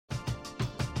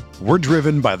We're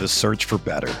driven by the search for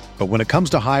better. But when it comes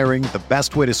to hiring, the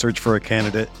best way to search for a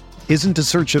candidate isn't to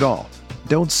search at all.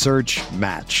 Don't search,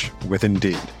 match with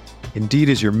Indeed. Indeed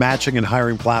is your matching and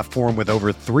hiring platform with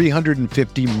over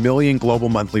 350 million global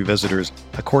monthly visitors,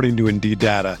 according to Indeed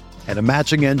data, and a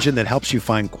matching engine that helps you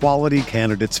find quality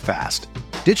candidates fast.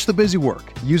 Ditch the busy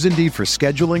work. Use Indeed for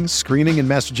scheduling, screening, and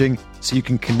messaging so you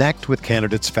can connect with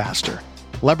candidates faster.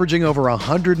 Leveraging over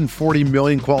 140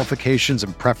 million qualifications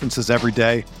and preferences every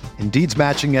day, Indeed's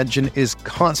matching engine is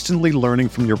constantly learning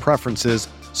from your preferences,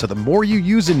 so the more you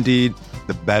use Indeed,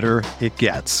 the better it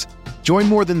gets. Join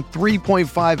more than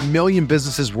 3.5 million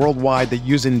businesses worldwide that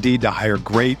use Indeed to hire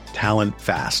great talent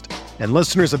fast. And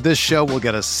listeners of this show will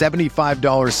get a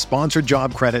 $75 sponsored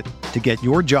job credit to get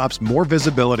your jobs more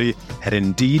visibility at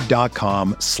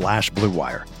Indeed.com/Blue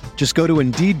Wire. Just go to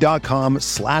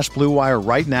Indeed.com/Blue Wire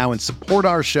right now and support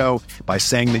our show by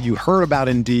saying that you heard about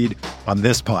Indeed on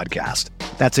this podcast.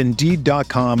 That's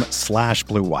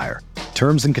Indeed.com/Blue Wire.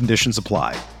 Terms and conditions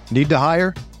apply. Need to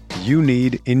hire? You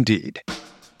need Indeed.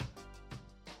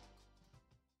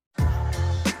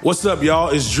 What's up, y'all?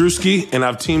 It's Drewski, and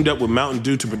I've teamed up with Mountain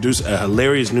Dew to produce a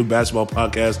hilarious new basketball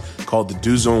podcast called The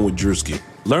Dew Zone with Drewski.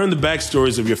 Learn the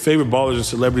backstories of your favorite ballers and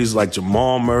celebrities like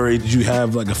Jamal Murray. Did you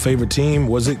have like a favorite team?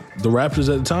 Was it the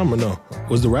Raptors at the time or no?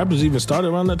 Was the Raptors even started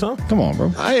around that time? Come on,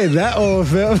 bro. I ain't that old,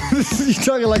 fam. You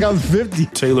talking like I'm 50.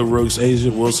 Taylor Rooks, Asia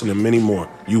Wilson, and many more.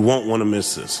 You won't want to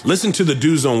miss this. Listen to The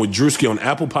Dew Zone with Drewski on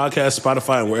Apple Podcasts,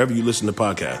 Spotify, and wherever you listen to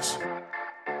podcasts.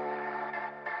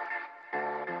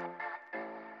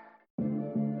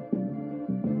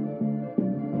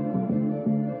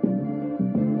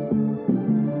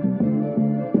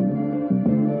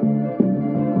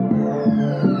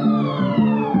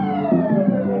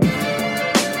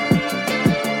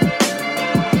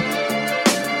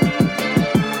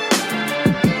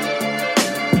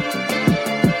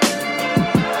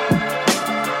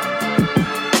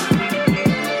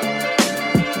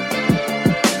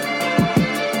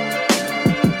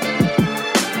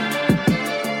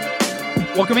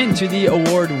 Welcome into the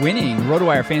award-winning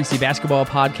RotoWire Fantasy Basketball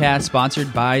Podcast,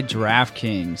 sponsored by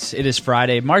DraftKings. It is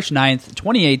Friday, March 9th,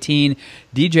 2018.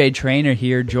 DJ Trainer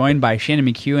here, joined by Shannon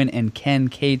McEwen and Ken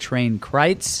K-Train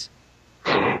Kreitz.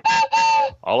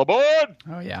 All aboard!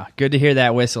 Oh, yeah. Good to hear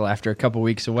that whistle after a couple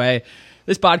weeks away.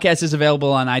 This podcast is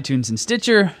available on iTunes and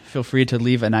Stitcher. Feel free to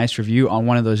leave a nice review on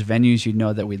one of those venues. You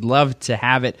know that we'd love to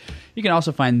have it. You can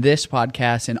also find this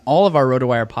podcast and all of our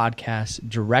RotoWire podcasts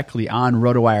directly on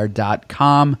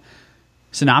rotowire.com.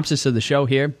 Synopsis of the show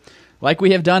here. Like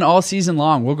we have done all season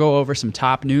long, we'll go over some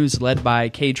top news led by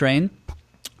K-Train.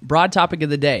 Broad topic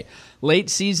of the day, late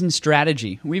season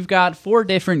strategy. We've got 4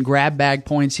 different grab bag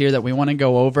points here that we want to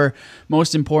go over.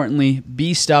 Most importantly,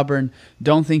 be stubborn.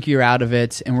 Don't think you're out of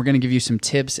it. And we're going to give you some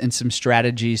tips and some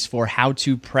strategies for how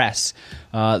to press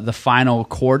the final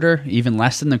quarter, even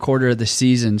less than the quarter of the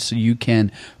season, so you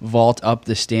can vault up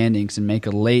the standings and make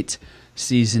a late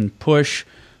season push.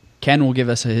 Ken will give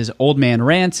us his old man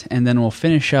rant, and then we'll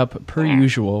finish up, per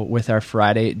usual, with our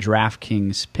Friday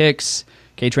DraftKings picks.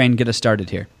 K-Train, get us started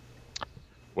here.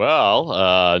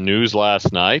 Well, news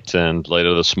last night and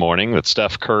later this morning that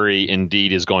Steph Curry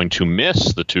indeed is going to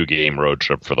miss the 2-game road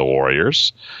trip for the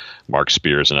Warriors. Mark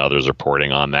Spears and others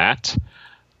reporting on that.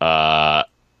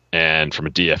 And from a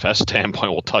DFS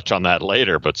standpoint, we'll touch on that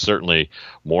later, but certainly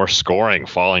more scoring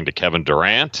falling to Kevin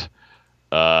Durant.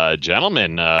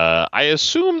 Gentlemen, I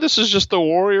assume this is just the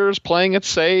Warriors playing it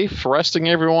safe, resting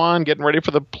everyone, getting ready for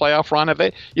the playoff run.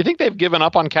 You think they've given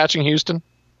up on catching Houston?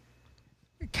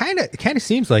 Kind of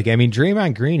seems like. I mean,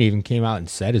 Draymond Green even came out and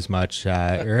said as much, or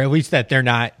at least that they're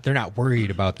not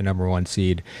worried about the number 1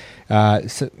 seed.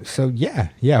 So yeah,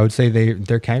 I would say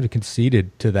they're kind of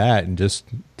conceded to that and just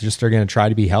are going to try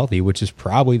to be healthy, which is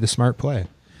probably the smart play.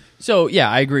 So, yeah,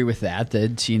 I agree with that,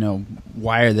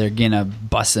 why are they going to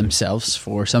bust themselves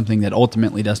for something that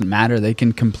ultimately doesn't matter? They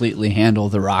can completely handle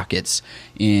the Rockets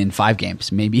in 5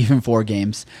 games, maybe even 4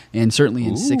 games, and certainly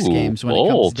in 6 games when it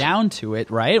comes down to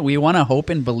it, right? We want to hope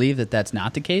and believe that that's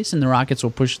not the case, and the Rockets will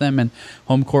push them, and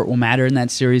home court will matter in that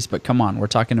series, but come on, we're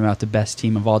talking about the best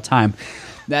team of all time.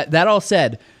 That all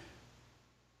said,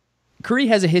 Curry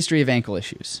has a history of ankle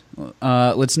issues.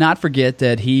 Let's not forget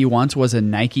that he once was a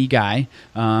Nike guy,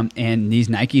 and these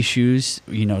Nike shoes,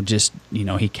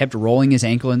 he kept rolling his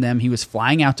ankle in them. He was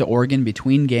flying out to Oregon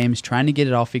between games, trying to get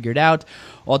it all figured out.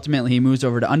 Ultimately, he moves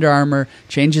over to Under Armour,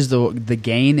 changes the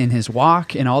gain in his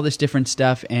walk and all this different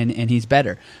stuff, and he's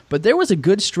better. But there was a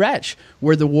good stretch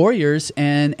where the Warriors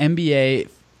and NBA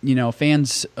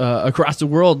fans across the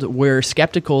world were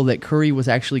skeptical that Curry was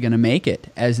actually going to make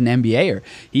it as an NBAer.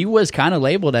 He was kind of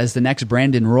labeled as the next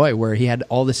Brandon Roy, where he had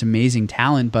all this amazing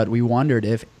talent, but we wondered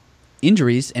if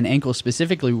injuries, and ankles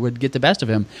specifically, would get the best of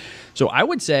him. So I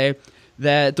would say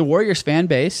that the Warriors fan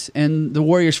base and the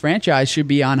Warriors franchise should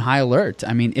be on high alert.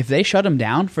 I mean, if they shut him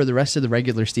down for the rest of the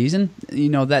regular season,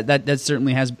 that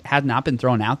certainly had not been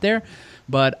thrown out there.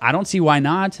 But I don't see why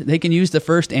not. They can use the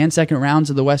first and second rounds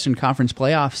of the Western Conference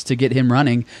playoffs to get him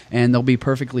running, and they'll be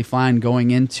perfectly fine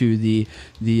going into the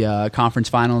conference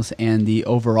finals and the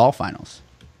overall finals.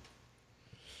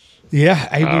 Yeah,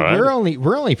 I mean,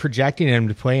 we're only projecting him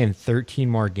to play in 13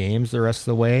 more games the rest of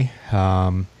the way.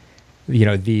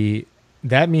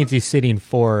 That means he's sitting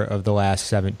 4 of the last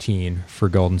 17 for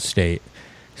Golden State.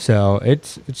 So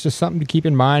it's just something to keep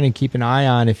in mind and keep an eye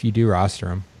on if you do roster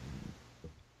him.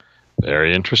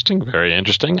 Very interesting. Very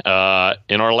interesting.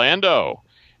 In Orlando,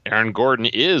 Aaron Gordon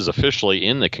is officially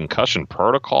in the concussion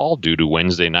protocol due to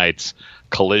Wednesday night's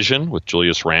collision with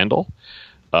Julius Randle.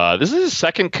 This is his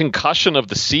second concussion of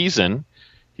the season.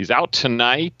 He's out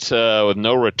tonight with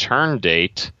no return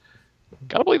date.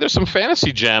 Gotta believe there's some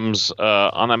fantasy gems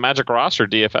on that Magic roster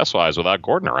DFS-wise without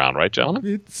Gordon around, right, gentlemen?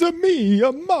 It's me,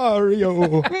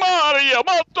 Mario. Mario,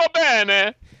 molto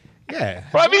bene. Yeah.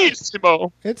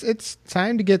 Bravissimo. It's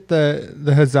time to get the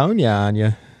Hazonia on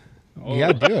you. You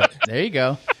got to do it. There you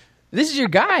go. This is your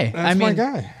guy. That's my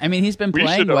guy. I mean, he's been We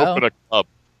playing should well. open a club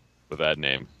with that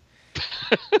name.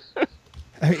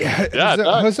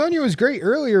 Hazonia was great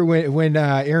earlier when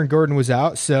Aaron Gordon was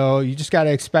out, so you just got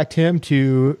to expect him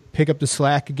to pick up the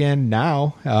slack again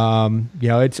now.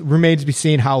 It remains to be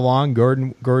seen how long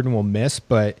Gordon will miss,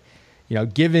 but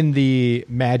given the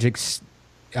Magic's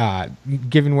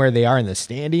given where they are in the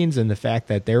standings and the fact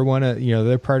that they're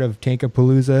they're part of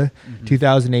Tankapalooza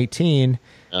 2018.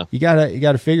 Yeah. You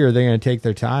gotta figure they're gonna take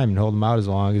their time and hold them out as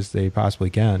long as they possibly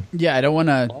can. Yeah, I don't want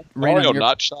to. Mario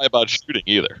not shy about shooting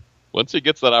either. Once he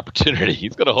gets that opportunity,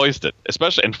 he's gonna hoist it.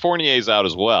 Especially, and Fournier's out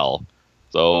as well.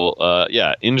 So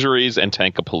injuries and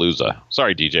Tankapalooza.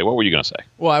 Sorry, DJ, what were you gonna say?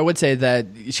 Well, I would say that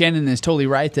Shannon is totally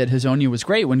right that Hazonia was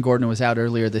great when Gordon was out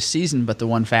earlier this season, but the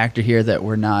one factor here that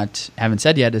haven't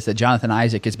said yet is that Jonathan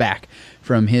Isaac is back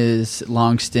from his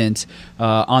long stint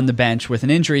on the bench with an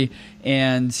injury.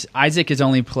 And Isaac has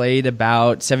only played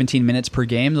about 17 minutes per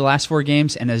game the last 4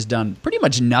 games and has done pretty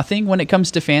much nothing when it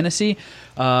comes to fantasy.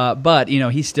 But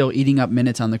he's still eating up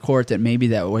minutes on the court that maybe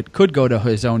could go to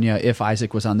Hazonia if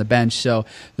Isaac was on the bench. So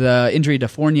the injury to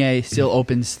Fournier still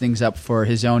opens things up for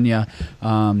Hazonia.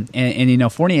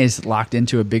 And Fournier is locked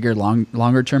into a bigger,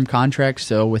 longer-term contract.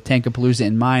 So with Tankapalooza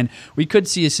in mind, we could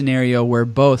see a scenario where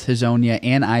both Hazonia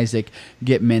and Isaac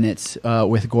get minutes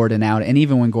with Gordon out. And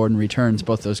even when Gordon returns,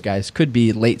 both those guys could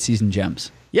be late-season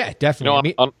gems. Yeah,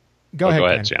 definitely. Go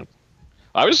ahead, Jan.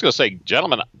 I was just going to say,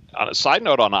 gentlemen, on a side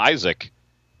note on Isaac,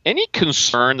 any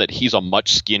concern that he's a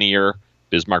much skinnier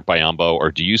Bismarck Biyombo, or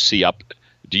do you see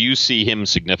him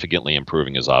significantly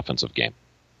improving his offensive game?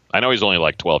 I know he's only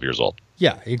like 12 years old.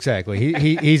 Yeah, exactly.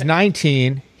 He's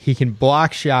 19. He can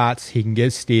block shots. He can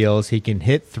get steals. He can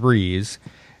hit threes.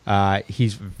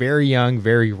 He's very young,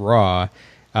 very raw.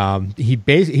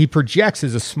 He projects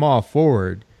as a small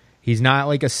forward. He's not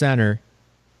like a center.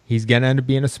 He's going to end up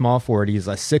being a small forward. He's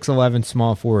a 6'11"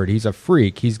 small forward. He's a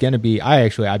freak. He's going to be –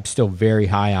 I'm still very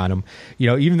high on him.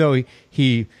 Even though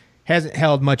he hasn't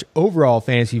held much overall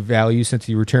fantasy value since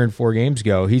he returned 4 games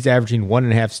ago, he's averaging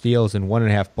 1.5 steals and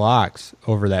 1.5 blocks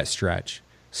over that stretch.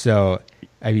 So,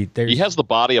 I mean, he has the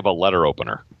body of a letter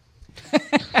opener.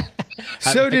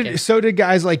 So did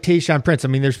guys like Tayshaun Prince. I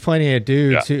mean, there's plenty of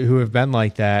dudes who have been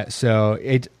like that. So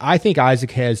I think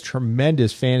Isaac has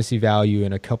tremendous fantasy value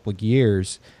in a couple of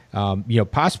years.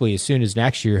 Possibly as soon as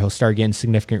next year, he'll start getting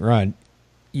significant run.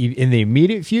 In the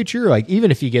immediate future, like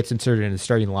even if he gets inserted in the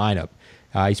starting lineup,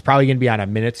 he's probably going to be on a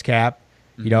minutes cap.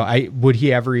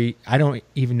 Mm-hmm. I don't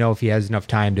even know if he has enough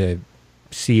time to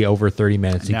see over 30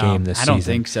 minutes a game this season. I don't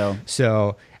think so.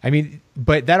 So, I mean,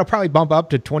 but that'll probably bump up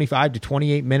to 25 to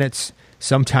 28 minutes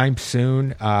sometime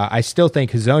soon. I still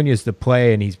think Hazonia is the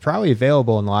play, and he's probably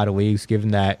available in a lot of leagues,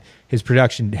 given that his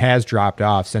production has dropped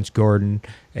off since Gordon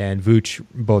and Vooch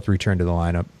both returned to the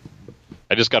lineup.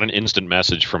 I just got an instant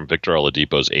message from Victor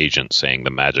Oladipo's agent saying the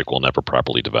Magic will never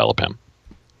properly develop him.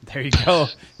 There you go.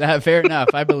 Fair enough.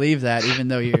 I believe that, even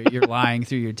though you're lying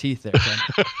through your teeth there,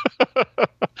 Ken.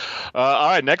 All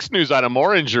right, next news item,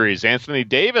 more injuries. Anthony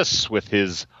Davis with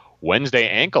his Wednesday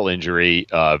ankle injury,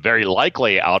 very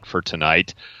likely out for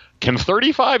tonight. Can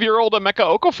 35-year-old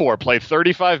Emeka Okafor play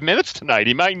 35 minutes tonight?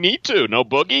 He might need to. No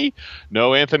Boogie,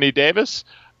 no Anthony Davis.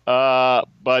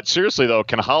 But seriously, though,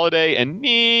 can Holiday and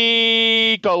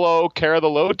Nicolo carry the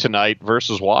load tonight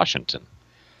versus Washington?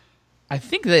 I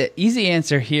think the easy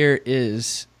answer here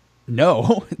is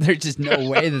no. There's just no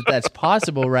way that that's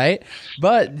possible, right?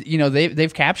 But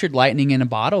they've captured lightning in a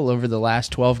bottle over the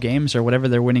last 12 games or whatever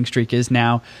their winning streak is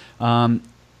now.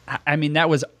 I mean, that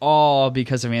was all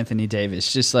because of Anthony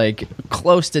Davis, just like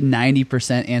close to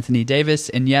 90% Anthony Davis.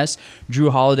 And yes, Drew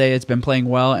Holiday has been playing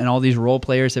well, and all these role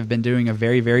players have been doing a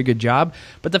very, very good job.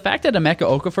 But the fact that Emeka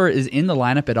Okafor is in the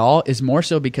lineup at all is more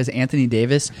so because Anthony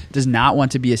Davis does not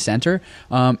want to be a center.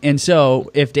 And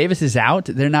so if Davis is out,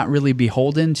 they're not really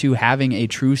beholden to having a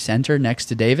true center next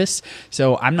to Davis.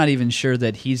 So I'm not even sure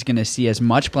that he's going to see as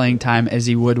much playing time as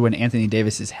he would when Anthony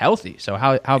Davis is healthy. So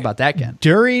how about that, Ken?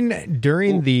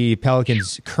 During the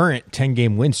Pelicans' current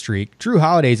 10-game win streak, Drew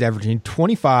Holiday's averaging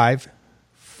 25,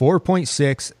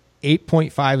 4.6,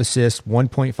 8.5 assists,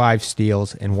 1.5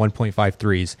 steals, and 1.5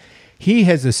 threes. He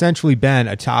has essentially been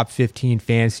a top 15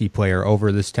 fantasy player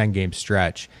over this 10-game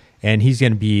stretch, and he's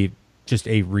going to be just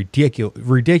a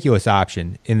ridiculous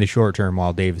option in the short term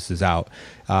while Davis is out.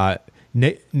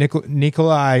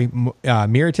 Nikolai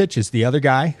Mirotic is the other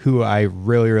guy who I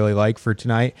really, really like for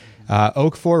tonight.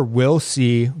 Okafor will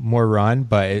see more run,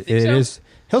 but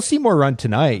he'll see more run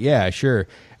tonight. Yeah, sure.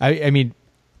 I mean,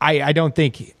 I don't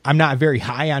think I'm not very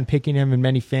high on picking him in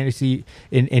many fantasy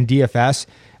in DFS,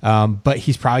 but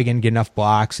he's probably going to get enough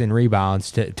blocks and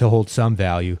rebounds to hold some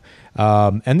value.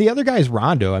 And the other guy is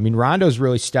Rondo. I mean, Rondo's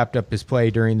really stepped up his play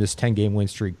during this 10-game win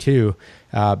streak too.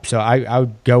 So I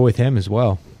would go with him as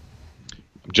well.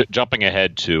 Jumping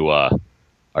ahead to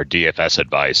our DFS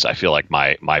advice, I feel like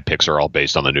my picks are all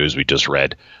based on the news we just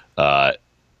read.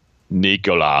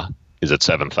 Nicola is at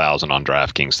 7,000 on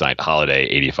DraftKings tonight. Holiday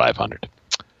 8,500.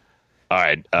 All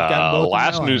right.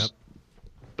 Last news.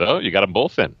 Oh, you got them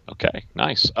both in. Okay,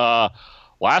 nice.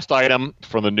 Last item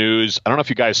from the news. I don't know if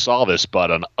you guys saw this,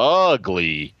 but an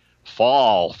ugly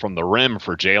fall from the rim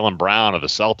for Jaylen Brown of the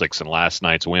Celtics in last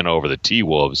night's win over the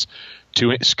T-Wolves.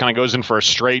 Kind of goes in for a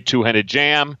straight two-handed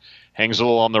jam, hangs a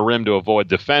little on the rim to avoid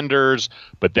defenders,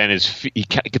 but then he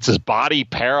gets his body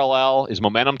parallel. His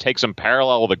momentum takes him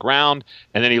parallel to the ground,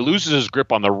 and then he loses his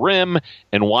grip on the rim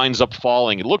and winds up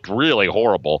falling. It looked really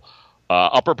horrible.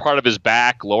 Upper part of his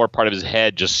back, lower part of his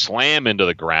head just slam into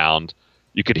the ground.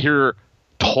 You could hear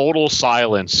total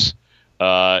silence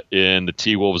in the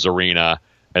T-Wolves arena,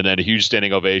 and then a huge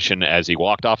standing ovation as he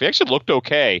walked off. He actually looked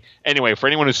okay. Anyway, for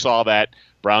anyone who saw that,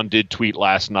 Brown did tweet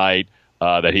last night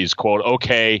that he's, quote,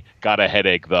 okay, got a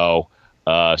headache, though.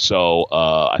 So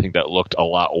I think that looked a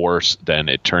lot worse than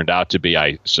it turned out to be.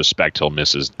 I suspect he'll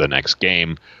miss the next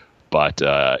game. But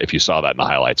if you saw that in the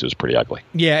highlights, it was pretty ugly.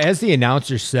 Yeah, as the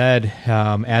announcer said,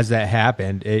 as that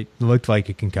happened, it looked like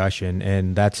a concussion.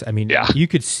 And you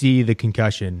could see the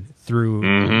concussion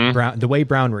through Brown, the way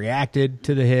Brown reacted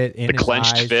to the hit. The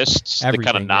clenched eyes, fists, the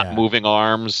kind of not moving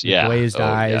arms. The glazed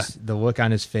eyes, the look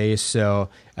on his face. So,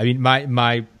 I mean,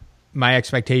 my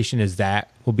expectation is that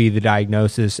will be the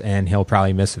diagnosis, and he'll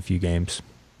probably miss a few games.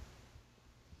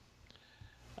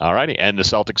 All righty, and the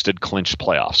Celtics did clinch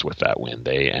playoffs with that win.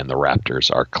 They and the Raptors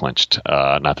are clinched.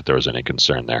 Not that there was any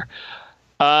concern there.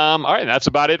 All right, that's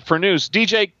about it for news.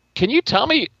 DJ, can you tell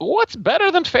me what's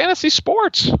better than fantasy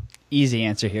sports? Easy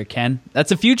answer here, Ken.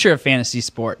 That's the future of fantasy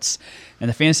sports. And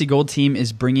the Fantasy Gold team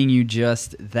is bringing you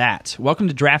just that. Welcome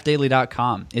to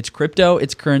DraftDaily.com. It's crypto,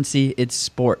 it's currency, it's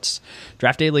sports.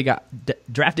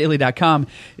 DraftDaily.com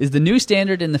is the new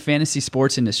standard in the fantasy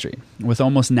sports industry. With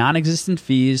almost non-existent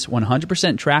fees,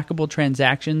 100% trackable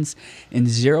transactions, and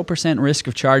 0% risk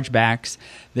of chargebacks,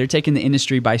 they're taking the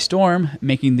industry by storm,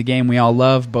 making the game we all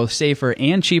love both safer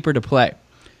and cheaper to play.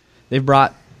 They've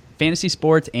brought fantasy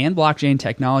sports and blockchain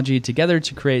technology together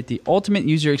to create the ultimate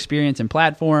user experience and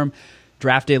platform,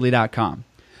 DraftDaily.com.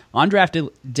 On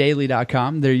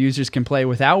DraftDaily.com, their users can play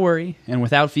without worry and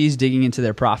without fees digging into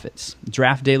their profits.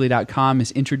 DraftDaily.com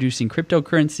is introducing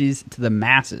cryptocurrencies to the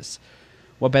masses.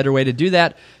 What better way to do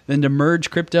that than to merge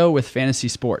crypto with fantasy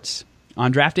sports?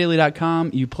 On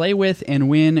DraftDaily.com, you play with and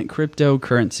win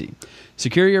cryptocurrency.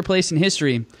 Secure your place in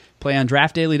history. Play on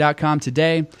DraftDaily.com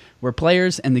today, where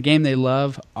players and the game they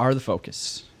love are the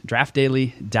focus.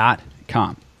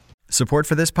 DraftDaily.com. Support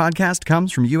for this podcast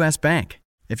comes from U.S. Bank.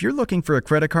 If you're looking for a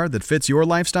credit card that fits your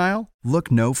lifestyle, look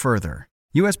no further.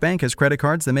 U.S. Bank has credit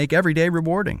cards that make every day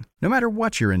rewarding, no matter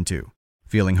what you're into.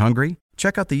 Feeling hungry?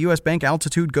 Check out the U.S. Bank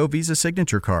Altitude Go Visa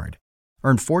Signature Card.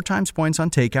 Earn 4 times points on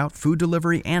takeout, food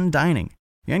delivery, and dining.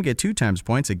 And get 2 times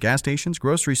points at gas stations,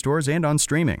 grocery stores, and on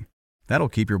streaming. That'll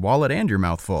keep your wallet and your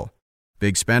mouth full.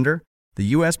 Big spender? The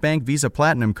U.S. Bank Visa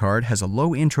Platinum Card has a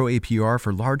low intro APR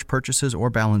for large purchases or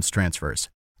balance transfers.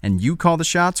 And you call the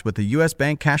shots with the U.S.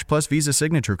 Bank Cash Plus Visa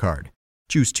Signature Card.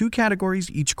 Choose 2 categories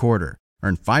each quarter.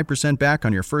 Earn 5% back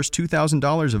on your first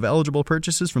 $2,000 of eligible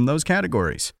purchases from those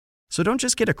categories. So don't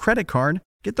just get a credit card,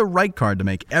 get the right card to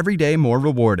make every day more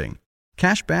rewarding.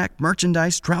 Cashback,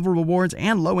 merchandise, travel rewards,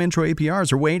 and low intro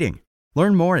APRs are waiting.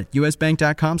 Learn more at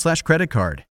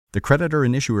usbank.com/creditcard. The creditor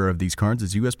and issuer of these cards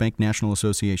is U.S. Bank National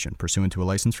Association, pursuant to a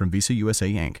license from Visa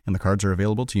USA Inc., and the cards are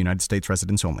available to United States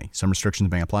residents only. Some restrictions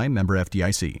may apply. Member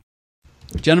FDIC.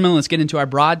 Gentlemen, let's get into our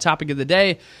broad topic of the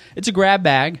day. It's a grab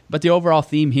bag, but the overall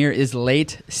theme here is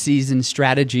late season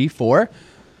strategy for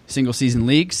single season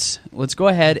leagues. Let's go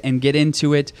ahead and get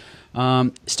into it.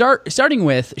 Starting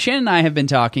with, Shannon and I have been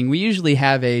talking. We usually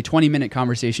have a 20-minute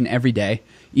conversation every day,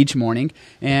 each morning,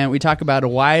 and we talk about a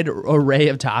wide array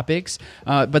of topics.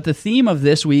 But the theme of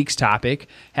this week's topic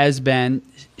has been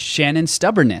Shannon's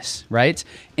stubbornness, right?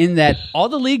 In that all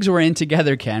the leagues we're in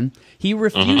together, Ken, he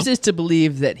refuses to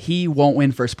believe that he won't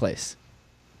win first place.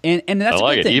 And that's I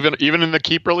like a good it. thing. Even in the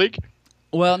keeper league?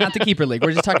 Well, not the keeper league.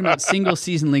 We're just talking about single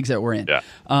season leagues that we're in. Yeah.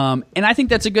 And I think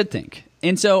that's a good thing.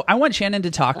 And so I want Shannon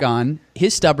to talk on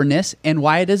his stubbornness and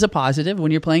why it is a positive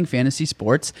when you're playing fantasy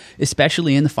sports,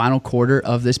 especially in the final quarter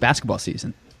of this basketball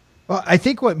season. Well, I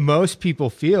think what most people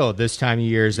feel this time of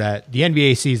year is that the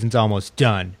NBA season's almost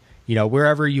done. You know,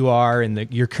 wherever you are in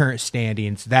your current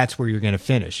standings, that's where you're going to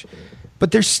finish. But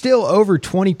there's still over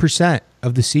 20%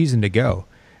 of the season to go.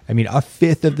 I mean, a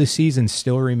fifth of the season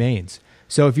still remains.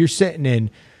 So if you're sitting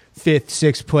in 5th,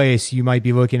 6th place, you might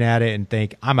be looking at it and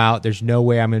think, I'm out. There's no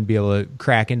way I'm going to be able to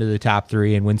crack into the top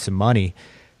 3 and win some money.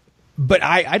 But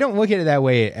I don't look at it that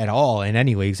way at all in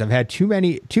any leagues. I've had too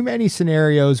many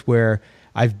scenarios where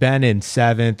I've been in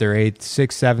 7th or 8th,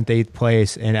 6th, 7th, 8th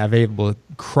place, and I've been able to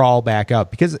crawl back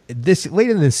up. Because this late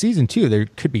in the season, too, there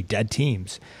could be dead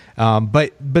teams.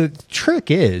 But the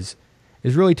trick is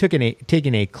really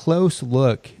taking a close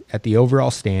look at the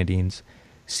overall standings,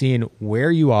 seeing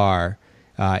where you are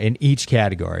in each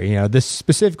category. You know, this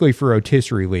specifically for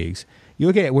rotisserie leagues. You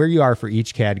look at where you are for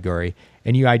each category,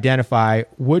 and you identify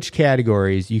which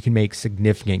categories you can make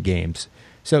significant games.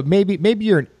 So maybe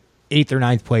you're in 8th or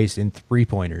 9th place in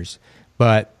 3-pointers,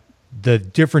 but the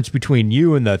difference between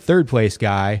you and the 3rd place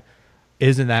guy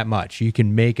isn't that much. You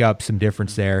can make up some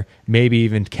difference there, maybe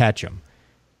even catch them.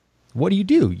 What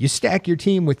do? You stack your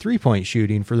team with 3-point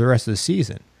shooting for the rest of the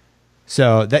season.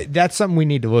 So that's something we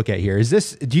need to look at here.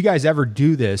 Do you guys ever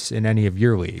do this in any of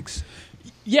your leagues?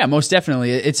 Yeah, most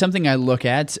definitely. It's something I look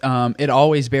at. It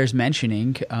always bears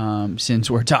mentioning, since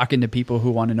we're talking to people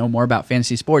who want to know more about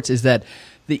fantasy sports, is that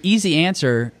the easy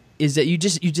answer is that you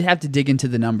just have to dig into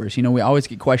the numbers. You know, we always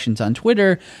get questions on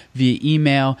Twitter, via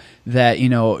email, that, you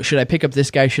know, should I pick up this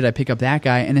guy? Should I pick up that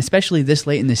guy? And especially this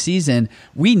late in the season,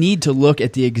 we need to look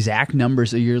at the exact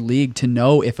numbers of your league to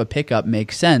know if a pickup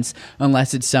makes sense,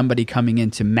 unless it's somebody coming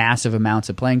into massive amounts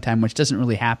of playing time, which doesn't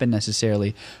really happen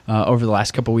necessarily over the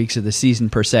last couple weeks of the season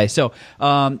per se. So,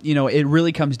 you know, it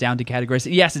really comes down to categories.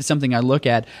 Yes, it's something I look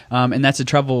at, and that's the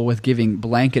trouble with giving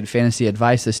blanket fantasy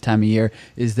advice this time of year,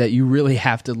 is that you really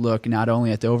have to look not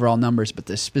only at the overall numbers, but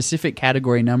the specific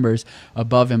category numbers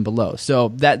above and below. So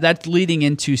that's leading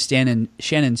into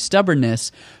Shannon's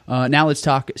stubbornness. Now let's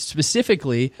talk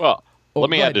specifically. Well, let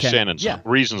me add to Ken. Shannon's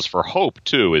reasons for hope,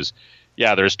 too, is,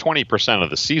 there's 20% of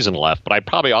the season left, but I'd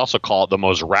probably also call it the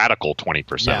most radical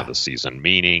 20% of the season,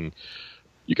 meaning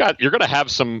you're going to have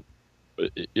some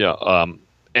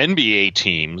NBA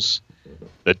teams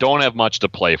that don't have much to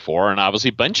play for, and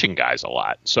obviously benching guys a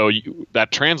lot. So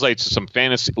that translates to some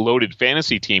loaded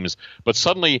fantasy teams, but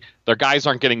suddenly their guys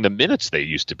aren't getting the minutes they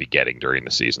used to be getting during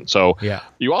the season. So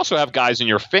you also have guys in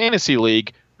your fantasy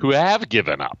league who have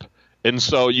given up, and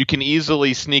so you can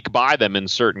easily sneak by them in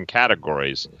certain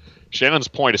categories. Shannon's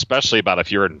point, especially about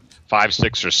if you're in 5,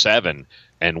 6, or 7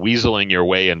 and weaseling your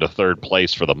way into 3rd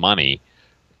place for the money,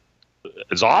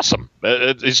 is awesome.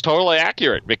 It's totally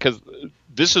accurate, because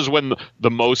this is when the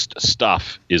most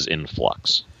stuff is in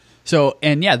flux. So,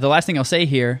 and the last thing I'll say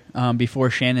here, before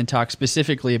Shannon talks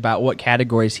specifically about what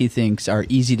categories he thinks are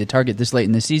easy to target this late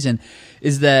in the season,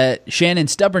 is that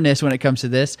Shannon's stubbornness when it comes to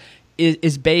this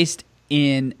is based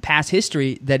in past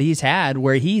history that he's had,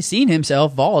 where he's seen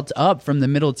himself vault up from the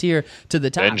middle tier to the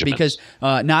top. Benjamins. Because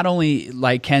not only,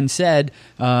 like Ken said,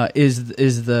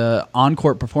 is the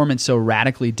on-court performance so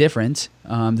radically different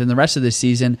than the rest of this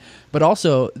season, but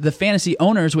also the fantasy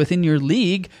owners within your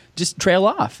league just trail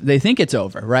off. They think it's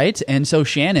over, right? And so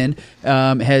Shannon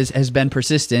has been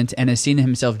persistent and has seen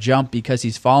himself jump because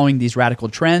he's following these radical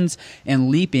trends and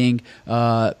leaping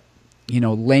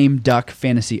lame duck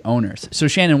fantasy owners. So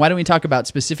Shannon, why don't we talk about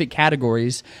specific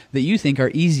categories that you think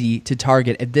are easy to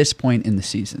target at this point in the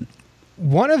season?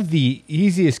 One of the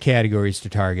easiest categories to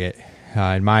target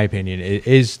in my opinion,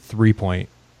 is 3-point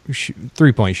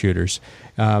shooters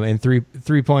and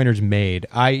three pointers made.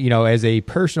 As a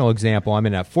personal example, I'm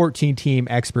in a 14-team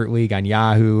expert league on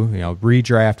Yahoo,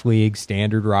 redraft league,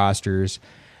 standard rosters.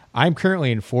 I'm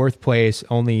currently in 4th place,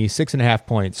 only 6.5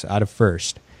 points out of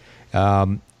first.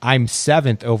 I'm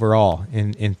 7th overall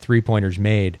in 3-pointers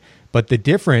made, but the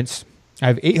difference, I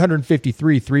have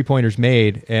 853 3-pointers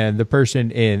made, and the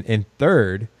person in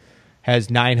third has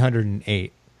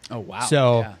 908. Oh, wow.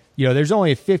 So, there's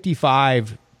only a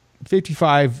 55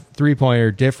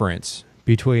 3-pointer difference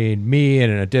between me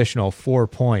and an additional 4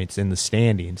 points in the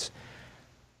standings.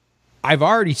 I've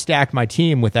already stacked my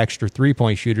team with extra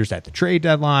 3-point shooters at the trade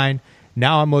deadline.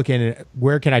 Now I'm looking at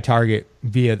where can I target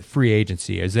via free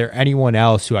agency? Is there anyone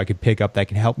else who I could pick up that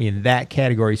can help me in that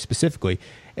category specifically?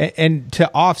 And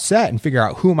to offset and figure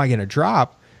out who am I going to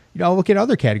drop, I'll look at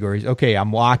other categories. Okay,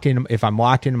 I'm locked in. If I'm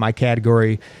locked into my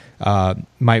category,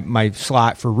 my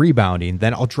slot for rebounding,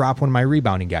 then I'll drop one of my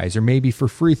rebounding guys, or maybe for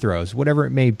free throws, whatever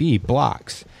it may be,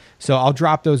 blocks. So I'll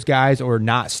drop those guys or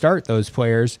not start those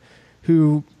players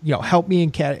who help me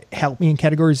in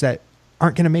categories that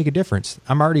aren't going to make a difference.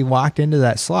 I'm already locked into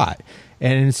that slot,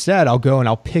 and instead I'll go and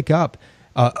I'll pick up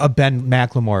a Ben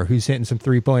McLemore who's hitting some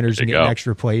 3-pointers and getting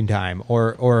extra playing time,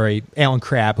 or a Alan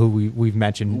Crabb who we've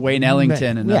mentioned, Wayne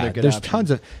Ellington, another good there's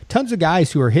option. tons of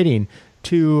guys who are hitting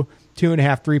 2.5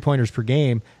 3-pointers per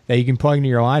game that you can plug into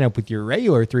your lineup with your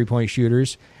regular 3-point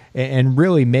shooters and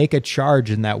really make a charge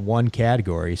in that one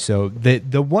category. So the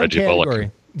one Reggie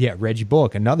category, Bullock. Reggie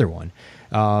Bullock, another one.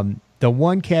 The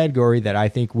one category that I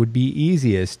think would be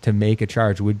easiest to make a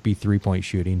charge would be 3-point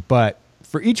shooting, but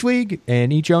for each league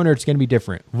and each owner, it's going to be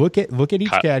different. Look at each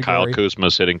category. Kyle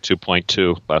Kuzma's hitting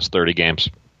 2.2 last 30 games,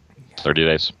 30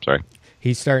 days. Sorry,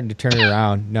 he's starting to turn it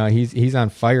around. No, he's on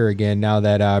fire again now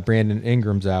that Brandon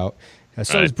Ingram's out.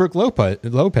 So is Brook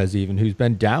Lopez even, who's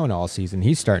been down all season.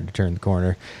 He's starting to turn the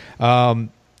corner.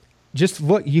 Just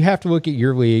look. You have to look at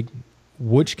your league.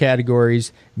 Which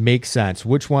categories make sense?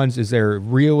 Which ones is there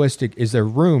realistic? Is there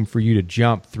room for you to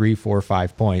jump 3, 4,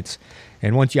 5 points?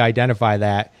 And once you identify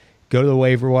that, go to the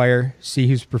waiver wire, see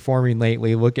who's performing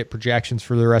lately, look at projections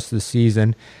for the rest of the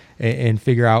season, and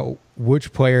figure out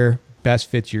which player best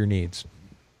fits your needs.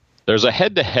 There's a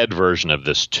head-to-head version of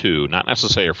this too, not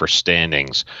necessarily for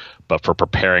standings, but for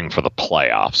preparing for the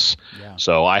playoffs. Yeah.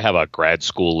 So I have a grad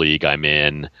school league I'm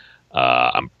in.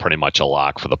 I'm pretty much a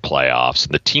lock for the playoffs.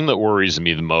 The team that worries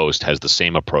me the most has the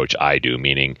same approach I do,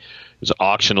 meaning it's an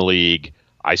auction league.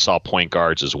 I saw point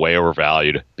guards as way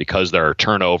overvalued because there are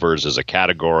turnovers as a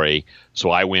category.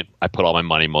 So I put all my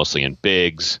money mostly in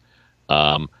bigs.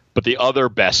 But the other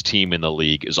best team in the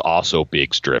league is also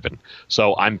bigs driven.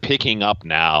 So I'm picking up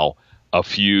now a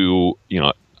few,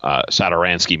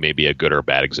 Satoransky may be a good or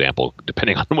bad example,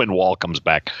 depending on when Wall comes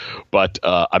back. But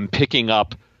I'm picking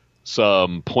up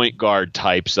some point guard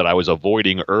types that I was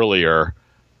avoiding earlier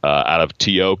out of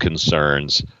TO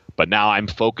concerns. But now I'm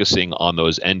focusing on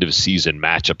those end-of-season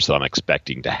matchups that I'm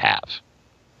expecting to have.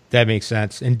 That makes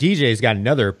sense. And DJ's got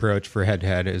another approach for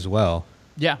head-to-head as well.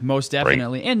 Yeah, most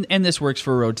definitely. And this works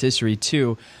for rotisserie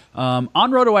too. On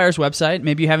RotoWire's website,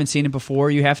 maybe you haven't seen it before,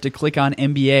 you have to click on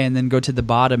NBA and then go to the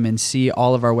bottom and see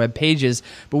all of our web pages.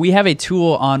 But we have a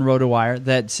tool on RotoWire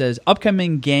that says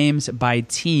upcoming games by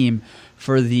team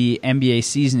for the NBA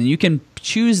season, and you can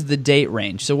choose the date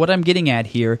range. So what I'm getting at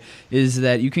here is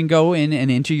that you can go in and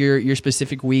enter your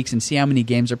specific weeks and see how many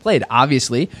games are played.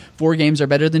 Obviously, 4 games are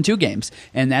better than 2 games,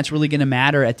 and that's really going to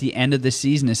matter at the end of the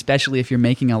season, especially if you're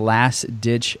making a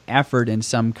last-ditch effort in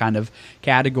some kind of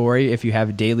category, if you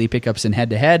have daily pickups in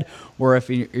head-to-head, or if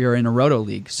you're in a roto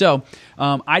league. So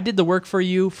I did the work for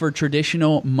you for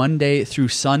traditional Monday through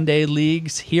Sunday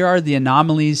leagues. Here are the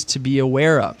anomalies to be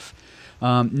aware of.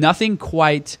 Nothing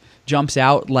quite jumps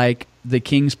out like the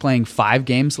Kings playing 5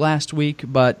 games last week,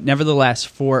 but nevertheless,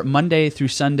 for Monday through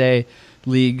Sunday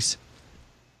leagues,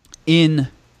 in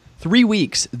 3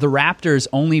 weeks, the Raptors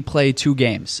only play 2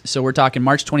 games. So we're talking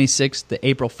March 26th to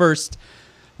April 1st.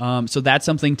 So that's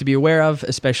something to be aware of,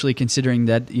 especially considering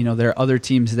that there are other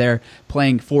teams there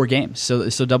playing 4 games, so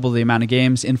double the amount of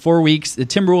games. In 4 weeks, the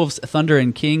Timberwolves, Thunder,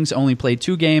 and Kings only play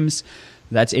 2 games.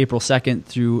 That's April 2nd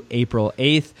through April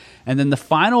 8th. And then the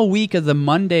final week of the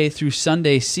Monday through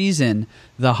Sunday season,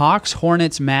 the Hawks,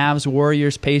 Hornets, Mavs,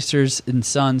 Warriors, Pacers, and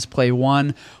Suns play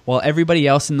 1, while everybody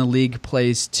else in the league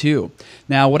plays 2.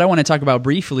 Now, what I want to talk about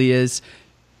briefly is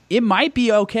it might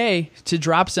be okay to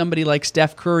drop somebody like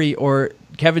Steph Curry or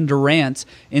Kevin Durant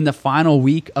in the final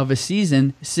week of a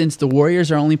season, since the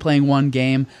Warriors are only playing 1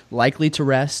 game, likely to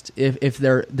rest if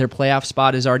their playoff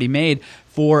spot is already made.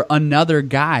 for another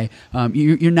guy.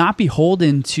 You're not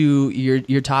beholden to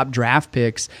your top draft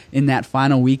picks in that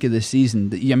final week of the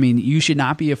season. I mean, you should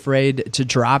not be afraid to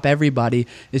drop everybody,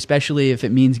 especially if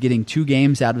it means getting 2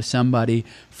 games out of somebody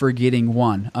for getting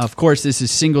 1. Of course, this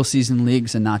is single-season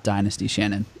leagues and not Dynasty,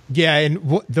 Shannon. Yeah,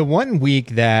 and the 1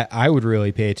 week that I would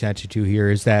really pay attention to here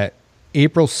is that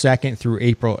April 2nd through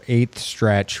April 8th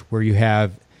stretch where you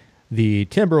have the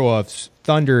Timberwolves,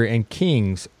 Thunder, and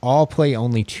Kings all play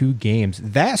only 2 games.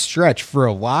 That stretch for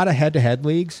a lot of head-to-head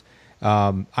leagues,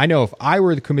 I know if I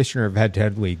were the commissioner of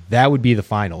head-to-head league, that would be the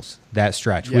finals, that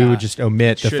stretch. Yeah, we would just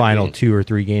omit the final be. 2 or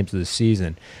 3 games of the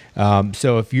season.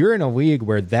 So if you're in a league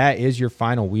where that is your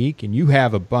final week and you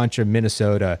have a bunch of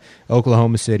Minnesota,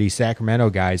 Oklahoma City, Sacramento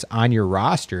guys on your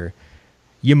roster,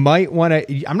 you might want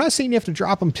to – I'm not saying you have to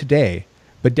drop them today,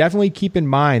 but definitely keep in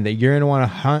mind that you're going to want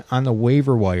to hunt on the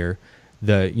waiver wire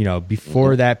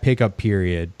before that pickup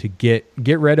period to get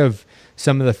rid of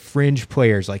some of the fringe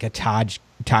players like a Taj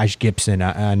Gibson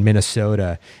on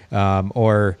Minnesota,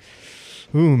 if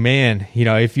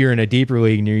you're in a deeper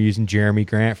league and you're using Jeremy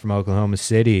Grant from Oklahoma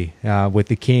City with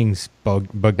the Kings,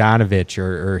 Bogdanovich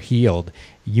or Hield,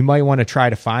 you might want to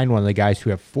try to find one of the guys who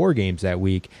have 4 games that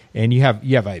week, and you have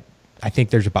I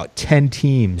think there's about 10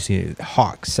 teams,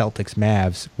 Hawks, Celtics,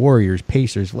 Mavs, Warriors,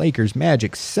 Pacers, Lakers,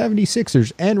 Magic,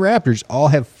 76ers, and Raptors all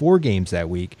have 4 games that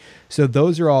week. So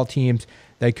those are all teams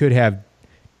that could have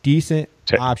decent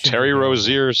options. Terry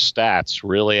Rozier's stats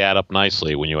really add up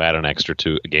nicely when you add an extra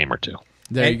a game or 2.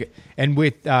 There you go. And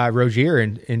with Rozier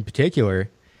in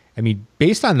particular, I mean,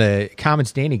 based on the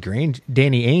comments Danny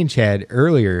Ainge had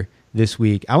earlier this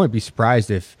week, I wouldn't be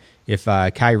surprised if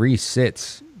Kyrie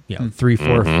sits 3,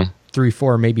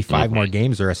 4, maybe 5 more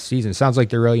games the rest of the season. It sounds like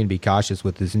they're really going to be cautious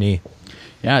with his knee.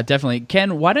 Yeah, definitely.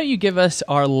 Ken, why don't you give us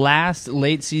our last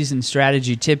late-season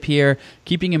strategy tip here,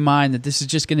 keeping in mind that this is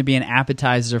just going to be an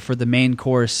appetizer for the main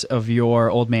course of your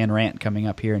old man rant coming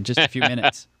up here in just a few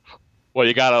minutes. Well,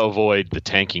 you got to avoid the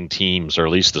tanking teams, or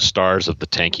at least the stars of the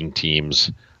tanking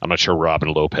teams. I'm not sure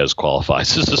Robin Lopez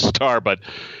qualifies as a star, but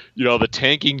the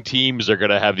tanking teams are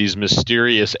going to have these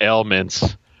mysterious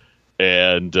ailments,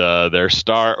 and their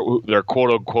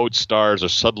quote unquote stars are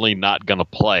suddenly not going to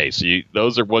play. So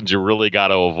those are ones you really got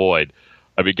to avoid.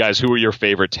 I mean, guys, who are your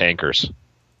favorite tankers?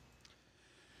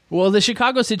 Well, the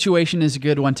Chicago situation is a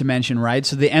good one to mention, right?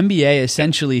 So the NBA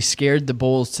essentially scared the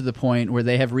Bulls to the point where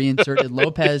they have reinserted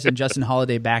Lopez and Justin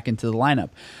Holiday back into the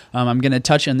lineup. I'm going to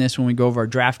touch on this when we go over our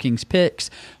DraftKings picks.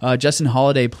 Justin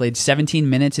Holiday played 17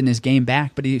 minutes in his game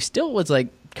back, but he still was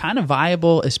kind of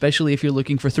viable, especially if you're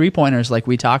looking for 3-pointers like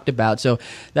we talked about. So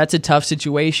that's a tough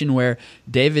situation where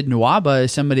David Nwaba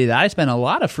is somebody that I spent a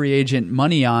lot of free agent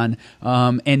money on,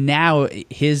 and now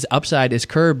his upside is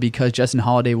curbed because Justin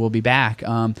Holiday will be back.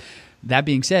 That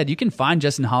being said, you can find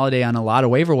Justin Holiday on a lot of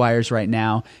waiver wires right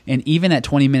now, and even at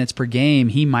 20 minutes per game,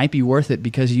 he might be worth it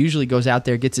because he usually goes out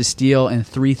there, gets a steal, and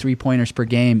 3 3-pointers per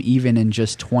game, even in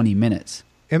just 20 minutes.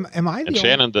 Am I the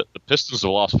Shannon, the Pistons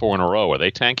have lost 4 in a row. Are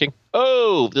they tanking?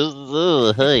 Hey.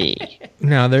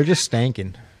 No, they're just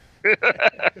stanking.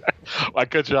 I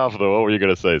cut you off, though. What were you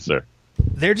going to say, sir?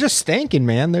 They're just stanking,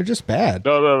 man. They're just bad.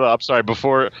 No. I'm sorry.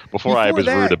 Before I was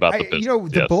rude about the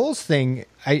Pistons. The Bulls thing,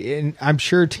 and I'm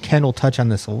sure Ken will touch on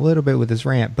this a little bit with his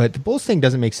rant, but the Bulls thing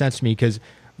doesn't make sense to me because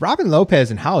Robin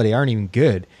Lopez and Holiday aren't even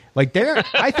good. I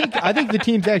think the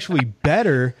team's actually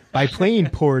better by playing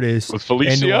Portis with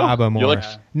Felicio? and Nwaba more.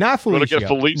 Not Felicio. You get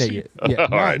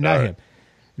Felicio? Not him.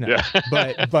 No.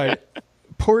 Yeah. but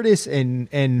Portis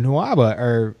and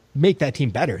Nwaba make that team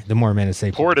better the more minutes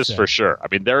they play. Portis for sure. I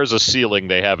mean, there is a ceiling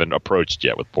they haven't approached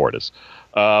yet with Portis.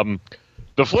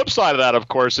 The flip side of that, of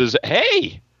course, is,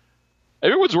 hey,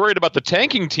 everyone's worried about the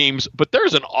tanking teams, but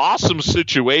there's an awesome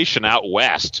situation out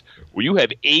west where you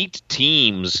have 8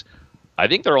 teams. I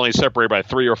think they're only separated by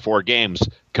 3 or 4 games,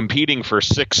 competing for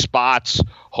 6 spots,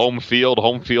 home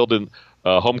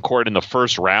court in the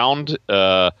first round.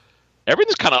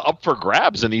 Everything's kind of up for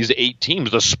grabs in these 8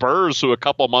 teams. The Spurs, who a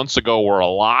couple months ago were a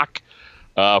lock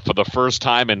for the first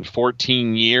time in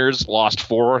 14 years, lost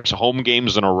 4 home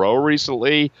games in a row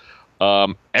recently.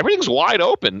 Everything's wide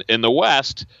open in the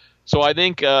West. So I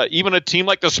think even a team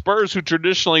like the Spurs, who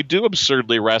traditionally do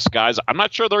absurdly rest guys, I'm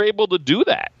not sure they're able to do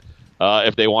that.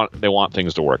 If they want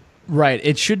things to work. Right.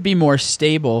 It should be more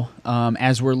stable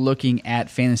as we're looking at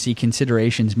fantasy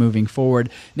considerations moving forward.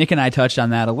 Nick and I touched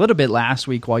on that a little bit last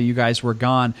week while you guys were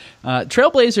gone.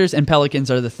 Trailblazers and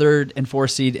Pelicans are the 3rd and 4th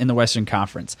seed in the Western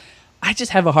Conference. I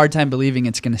just have a hard time believing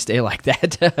it's going to stay like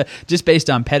that, just based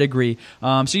on pedigree.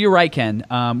 So you're right, Ken.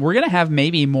 We're going to have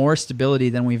maybe more stability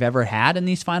than we've ever had in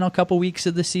these final couple weeks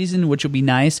of the season, which will be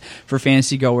nice for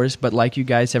fantasy goers. But like you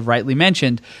guys have rightly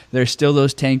mentioned, there's still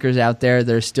those tankers out there.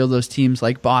 There's still those teams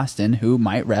like Boston who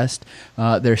might rest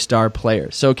their star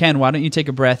players. So, Ken, why don't you take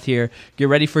a breath here, get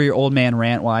ready for your old man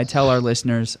rant while I tell our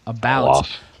listeners about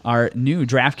our new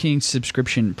DraftKings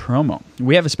subscription promo.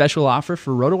 We have a special offer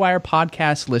for RotoWire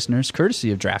podcast listeners,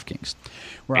 courtesy of DraftKings.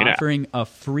 We're offering a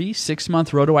free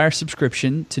 6-month RotoWire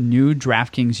subscription to new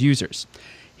DraftKings users.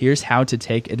 Here's how to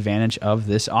take advantage of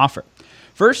this offer.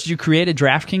 First, you create a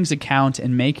DraftKings account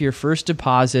and make your first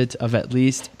deposit of at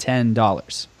least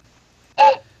 $10.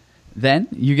 Then,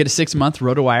 you get a 6-month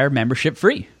RotoWire membership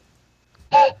free.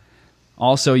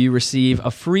 Also, you receive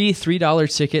a free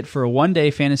 $3 ticket for a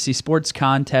one-day fantasy sports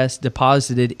contest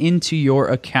deposited into your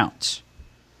account.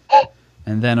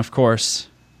 And then, of course,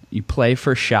 you play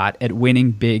for a shot at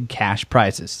winning big cash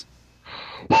prizes.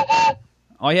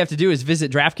 All you have to do is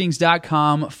visit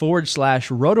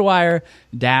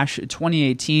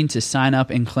DraftKings.com/RotoWire-2018 to sign up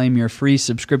and claim your free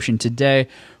subscription today.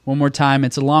 One more time,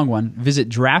 it's a long one. Visit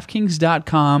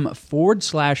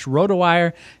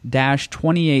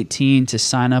DraftKings.com/RotoWire-2018 to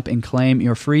sign up and claim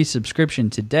your free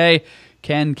subscription today.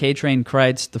 Ken, K-Train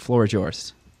Kreitz, the floor is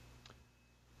yours.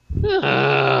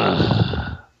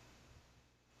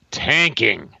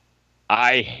 Tanking.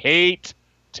 I hate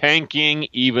tanking,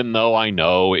 even though I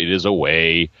know it is a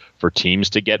way for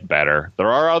teams to get better.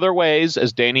 There are other ways,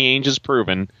 as Danny Ainge has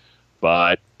proven,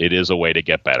 but it is a way to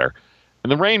get better.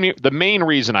 And the main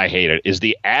reason I hate it is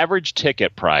the average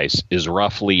ticket price is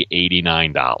roughly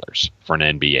 $89 for an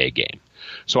NBA game.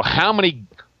 So how many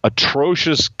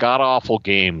atrocious, god-awful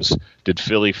games did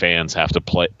Philly fans have to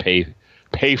pay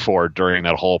for during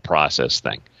that whole process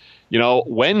thing? You know,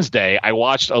 Wednesday, I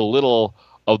watched a little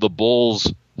of the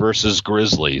Bulls versus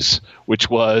Grizzlies,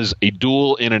 which was a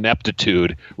duel in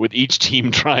ineptitude with each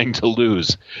team trying to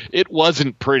lose. It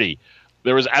wasn't pretty.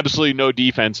 There was absolutely no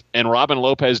defense, and Robin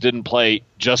Lopez didn't play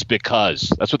just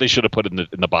because. That's what they should have put in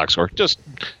the box score. Just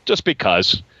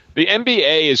because. The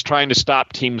NBA is trying to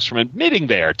stop teams from admitting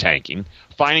they are tanking,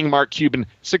 fining Mark Cuban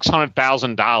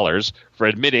 $600,000 for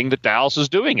admitting that Dallas is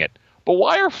doing it. But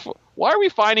why are we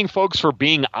fining folks for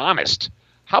being honest?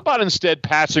 How about instead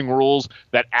passing rules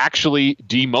that actually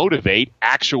demotivate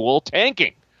actual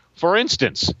tanking? For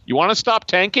instance, you want to stop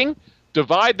tanking?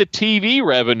 Divide the TV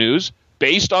revenues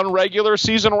based on regular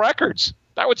season records.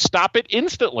 That would stop it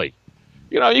instantly.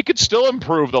 You know, you could still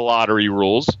improve the lottery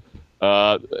rules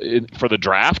for the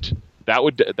draft. That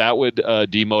would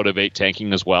demotivate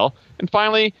tanking as well. And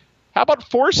finally, how about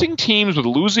forcing teams with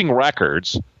losing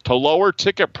records to lower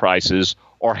ticket prices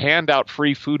or hand out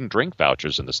free food and drink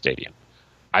vouchers in the stadium?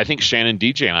 I think Shannon,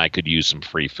 DJ, and I could use some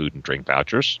free food and drink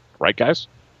vouchers. Right, guys?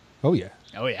 Oh, yeah.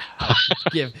 Oh, yeah.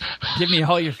 Give me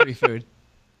all your free food.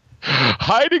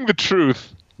 Hiding the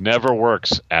truth never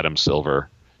works, Adam Silver.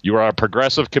 You are a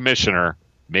progressive commissioner.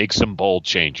 Make some bold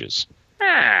changes.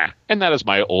 And that is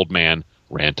my old man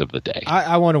rant of the day.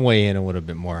 I want to weigh in a little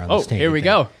bit more on this. Here we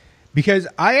go. Because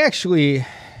they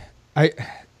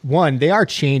are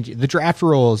changing. The draft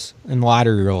rules and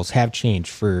lottery rules have changed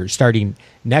for starting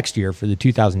next year for the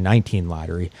 2019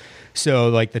 lottery. So,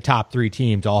 like, the top 3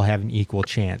 teams all have an equal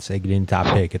chance at getting the top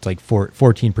pick. It's like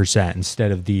 14%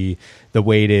 instead of the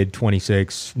weighted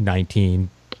 26, 19,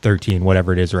 13,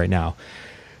 whatever it is right now.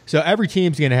 So every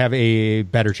team's going to have a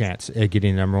better chance at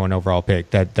getting the number 1 overall pick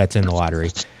that's in the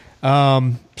lottery.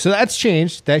 So that's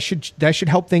changed. That should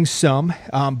help things some.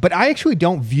 But I actually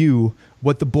don't view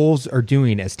what the Bulls are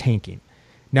doing as tanking.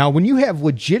 Now, when you have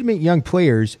legitimate young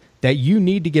players that you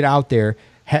need to get out there,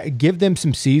 give them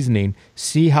some seasoning,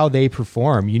 see how they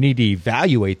perform. You need to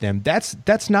evaluate them.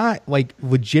 That's not like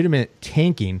legitimate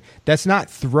tanking. That's not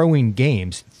throwing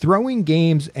games. Throwing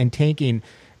games and tanking,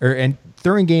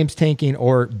 throwing games, tanking,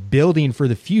 or building for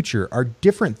the future are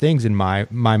different things in my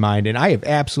mind. And I have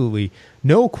absolutely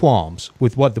no qualms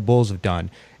with what the Bulls have done.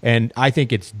 And I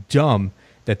think it's dumb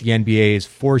that the NBA is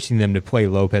forcing them to play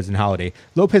Lopez and Holiday.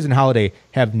 Lopez and Holiday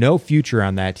have no future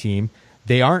on that team.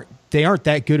 They aren't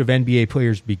that good of NBA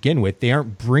players to begin with. They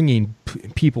aren't bringing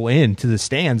people into the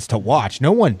stands to watch.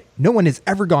 No one has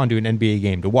ever gone to an NBA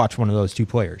game to watch one of those 2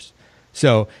 players.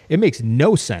 So it makes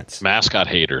no sense. Mascot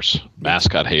haters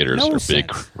are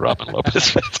big Robin Lopez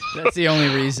fans. That's the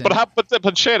only reason.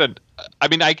 But Shannon, I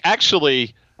mean, I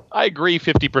agree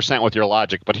 50% with your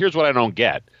logic, but here's what I don't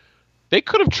get. They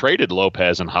could have traded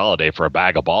Lopez and Holiday for a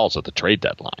bag of balls at the trade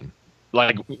deadline.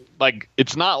 Like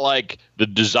it's not like the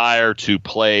desire to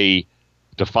play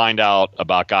to find out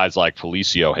about guys like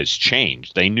Felicio has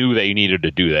changed. They knew they needed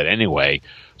to do that anyway.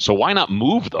 So why not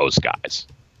move those guys?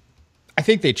 I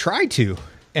think they tried to,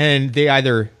 and they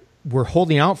either were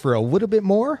holding out for a little bit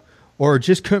more or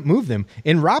just couldn't move them.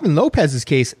 In Robin Lopez's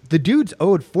case, the dude's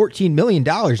owed $14 million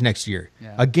next year,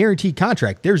 a guaranteed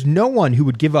contract. There's no one who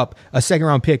would give up a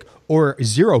second-round pick or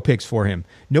 0 picks for him.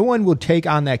 No one will take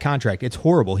on that contract. It's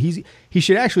horrible. He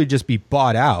should actually just be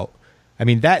bought out. I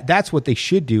mean, that's what they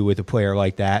should do with a player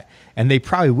like that, and they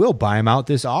probably will buy him out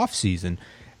this offseason.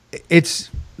 It's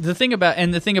the thing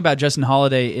about Justin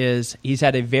Holiday is he's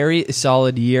had a very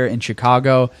solid year in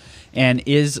Chicago and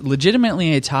is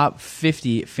legitimately a top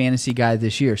 50 fantasy guy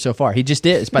this year so far. He just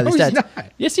is by the stats. He's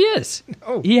not. Yes, he is.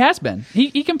 No. He has been.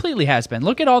 He completely has been.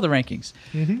 Look at all the rankings.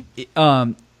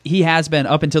 Mm-hmm. He has been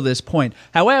up until this point.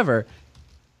 However,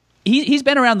 he's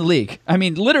been around the league. I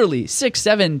mean, literally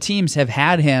 6-7 teams have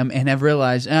had him and have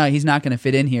realized he's not going to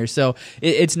fit in here. So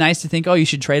it's nice to think, you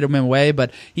should trade him away, but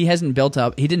he didn't build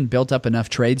up enough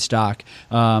trade stock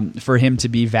for him to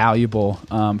be valuable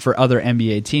for other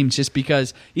NBA teams, just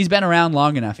because he's been around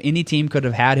long enough. Any team could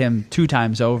have had him 2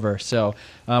 times over. So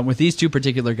with these 2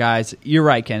 particular guys, you're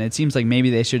right, Ken. It seems like maybe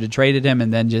they should have traded him,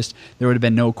 and then just there would have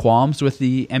been no qualms with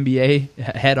the NBA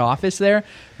head office there.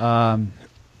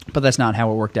 But that's not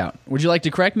how it worked out. Would you like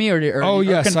to correct me, or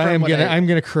yes, I'm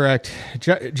gonna correct.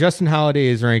 Justin Holiday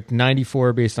is ranked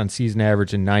 94 based on season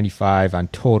average and 95 on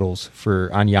totals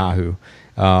on Yahoo.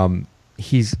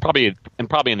 He's probably in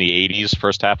the 80s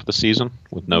first half of the season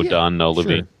with no Dunn, no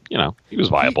Levine. Sure. He was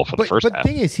viable for the first half. But the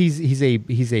thing is,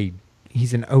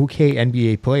 he's an okay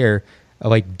NBA player,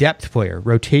 like depth player,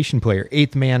 rotation player,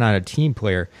 8th man on a team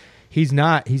player. He's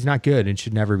not good and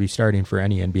should never be starting for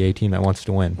any NBA team that wants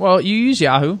to win. Well, you use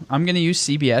Yahoo. I'm going to use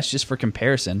CBS just for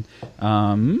comparison.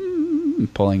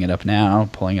 Pulling it up now,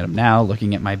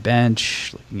 looking at my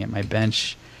bench.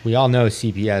 We all know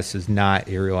CBS is not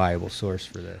a reliable source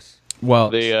for this. Well,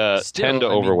 they tend to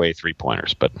overweigh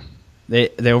 3-pointers, but they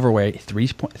overweigh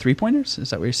 3-pointers?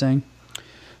 Is that what you're saying?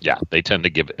 Yeah, they tend to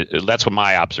give – that's what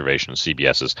my observation of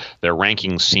CBS is. Their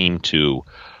rankings seem to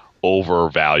 –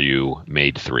 overvalue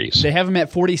made threes. They have him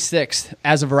at 46th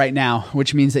as of right now,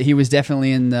 which means that he was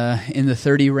definitely in the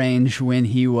 30 range when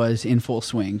he was in full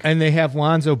swing. And they have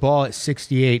Lonzo Ball at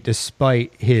 68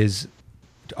 despite his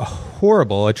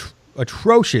horrible,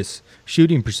 atrocious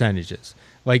shooting percentages.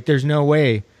 Like, there's no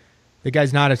way the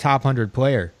guy's not a top 100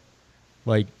 player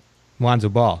like Lonzo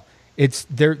Ball. It's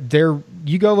they're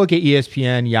you go look at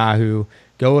ESPN, Yahoo,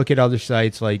 go look at other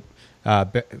sites like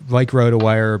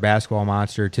RotoWire or Basketball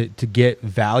Monster to get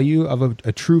value of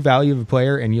a true value of a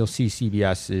player, and you'll see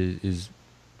CBS is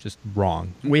just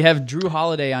wrong. We have Drew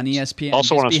Holiday on ESPN.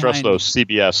 Also want to stress, though,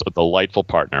 CBS, a delightful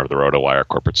partner of the RotoWire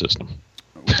corporate system.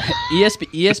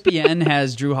 ESPN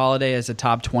has Drew Holiday as a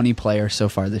top 20 player so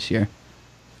far this year.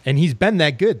 And he's been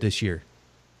that good this year.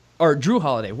 Or Drew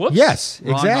Holiday. Whoops. Yes,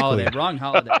 exactly. Wrong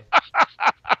Holiday.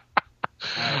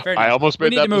 I almost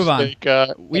made that mistake.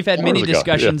 We've had many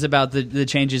discussions about the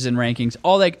changes in rankings.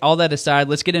 All that aside,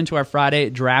 let's get into our Friday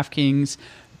DraftKings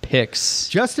picks.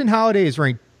 Justin Holiday is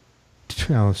ranked.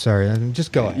 Oh, sorry.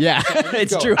 Just go ahead. Yeah,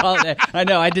 it's Drew Holiday. I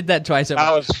know. I did that twice.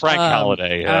 That was Frank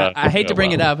Holiday. I hate to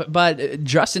bring it up, but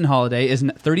Justin Holiday is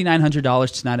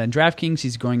 $3,900 tonight on DraftKings.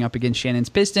 He's going up against Shannon's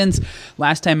Pistons.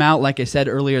 Last time out, like I said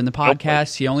earlier in the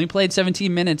podcast, he only played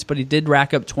 17 minutes, but he did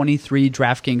rack up 23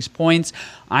 DraftKings points.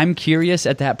 I'm curious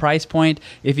at that price point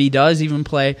if he does even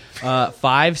play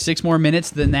 5-6 more minutes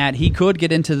than that. He could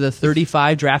get into the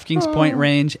 35 DraftKings point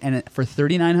range, and for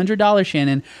 $3,900,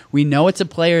 Shannon, we know it's a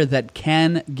player that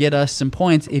can get us some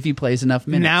points if he plays enough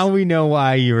minutes. Now we know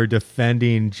why you were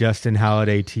defending Justin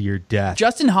Holiday to your death.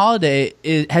 Justin Holiday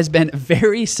has been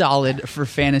very solid for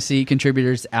fantasy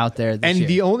contributors out there this year. And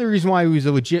the only reason why he was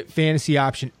a legit fantasy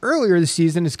option earlier this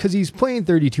season is because he's playing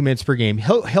 32 minutes per game.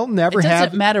 He'll never have. It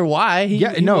doesn't matter why.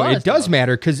 It does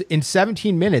matter because in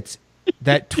 17 minutes,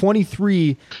 that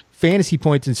 23 fantasy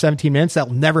points in 17 minutes,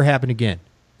 that'll never happen again.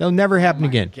 That'll never happen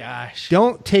again. Gosh.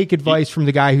 Don't take advice from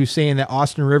the guy who's saying that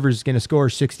Austin Rivers is going to score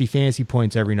 60 fantasy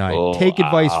points every night. Take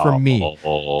advice from me.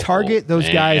 Target those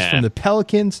guys from the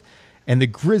Pelicans and the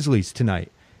Grizzlies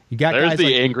tonight. You got There's guys the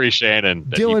like angry Shannon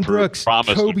that Dillon Brooks,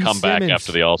 promised Kobe would come Simmons. back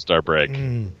after the All-Star break.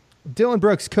 Dillon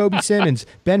Brooks, Kobe Simmons,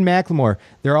 Ben McLemore.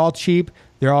 They're all cheap.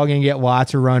 They're all going to get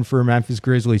lots of run for Memphis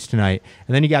Grizzlies tonight.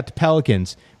 And then you got the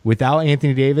Pelicans. Without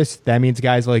Anthony Davis, that means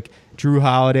guys like Drew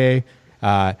Holiday,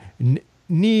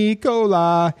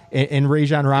 Nicola, and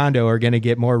Rajon Rondo are going to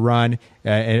get more run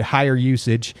and higher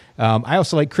usage. I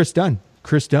also like Chris Dunn.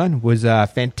 Chris Dunn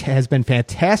has been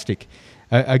fantastic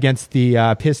against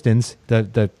the Pistons,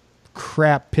 the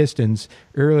crap Pistons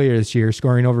earlier this year,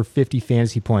 scoring over 50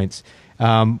 fantasy points.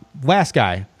 Last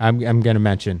guy I'm going to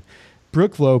mention,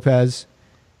 Brook Lopez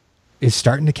is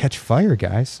starting to catch fire,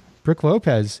 guys. Brook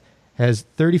Lopez has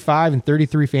 35 and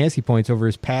 33 fantasy points over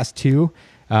his past two.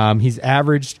 He's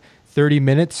averaged 30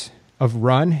 minutes of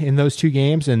run in those two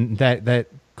games, and that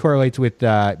correlates with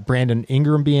Brandon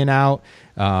Ingram being out.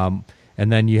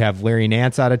 And then you have Larry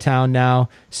Nance out of town now,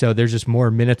 so there's just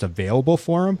more minutes available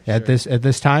for him at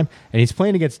this time. And he's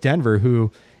playing against Denver,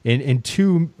 who in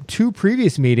two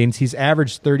previous meetings he's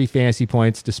averaged 30 fantasy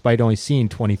points despite only seeing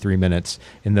 23 minutes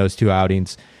in those two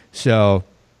outings. So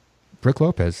Brook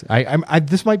Lopez,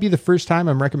 this might be the first time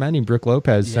I'm recommending Brook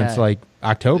Lopez since like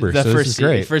October. So this is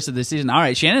great. First of the season. All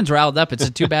right, Shannon's riled up. It's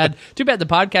too bad. Too bad the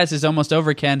podcast is almost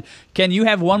over. Ken, you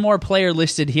have one more player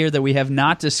listed here that we have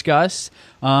not discussed.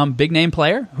 Big name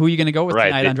player. Who are you going to go with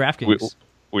tonight on DraftKings?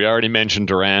 We already mentioned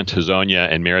Durant,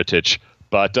 Hezonja, and Mirotic,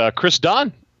 but Chris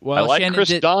Dunn. Well, I like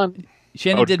Chris Dunn.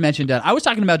 Shannon did mention Dunn. I was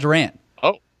talking about Durant.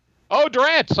 Oh,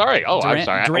 Durant. Sorry. Oh, Durant, I'm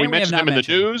sorry. Durant we mentioned him in the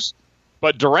news,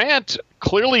 but Durant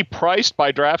clearly priced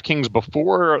by DraftKings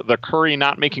before the Curry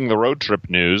not making the road trip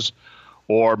news,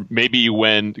 or maybe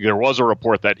when there was a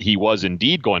report that he was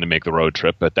indeed going to make the road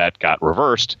trip, but that got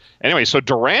reversed. Anyway, so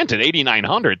Durant at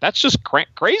 8,900, that's just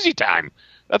crazy time.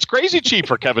 That's crazy cheap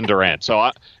for Kevin Durant.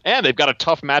 And they've got a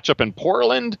tough matchup in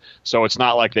Portland, so it's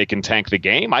not like they can tank the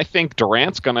game. I think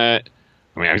Durant's going to,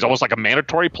 he's almost like a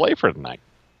mandatory play for tonight.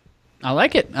 I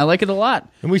like it. I like it a lot.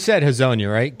 And we said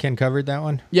Hezonja, right? Ken covered that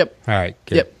one? Yep. All right,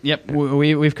 good. Yep.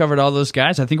 We've covered all those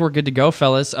guys. I think we're good to go,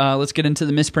 fellas. Let's get into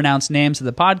the mispronounced names of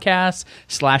the podcast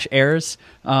 / errors.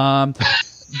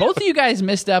 Both of you guys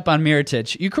missed up on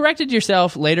Mirotic. You corrected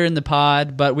yourself later in the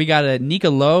pod, but we got a Nika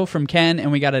Low from Ken, and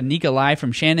we got a Nika Lai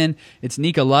from Shannon. It's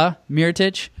Nika La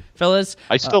Mirotic, fellas.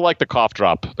 I still like the cough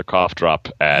drop. The cough drop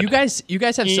ad. You guys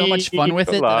have so much fun with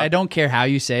it that I don't care how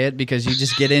you say it because you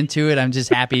just get into it. I'm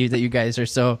just happy that you guys are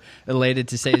so elated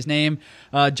to say his name.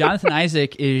 Jonathan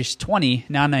Isaac is 20,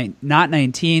 now not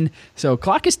 19. So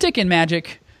clock is ticking,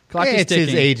 Magic. It's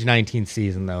his age 19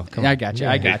 season, though. I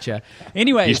gotcha.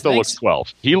 Anyway, he still looks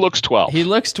 12. He looks 12.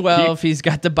 He's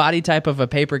got the body type of a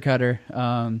paper cutter.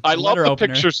 I love the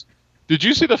pictures. Did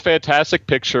you see the fantastic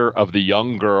picture of the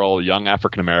young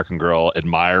African-American girl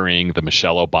admiring the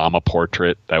Michelle Obama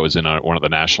portrait that was in one of the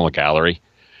National Gallery?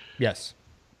 Yes.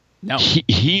 No.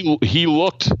 He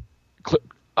looked...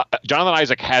 Jonathan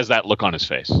Isaac has that look on his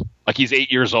face. Like he's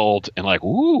 8 years old and like,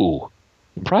 ooh,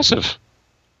 impressive.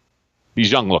 He's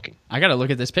young looking. I got to look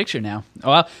at this picture now.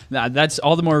 Well, that's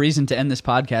all the more reason to end this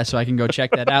podcast so I can go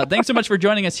check that out. Thanks so much for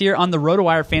joining us here on the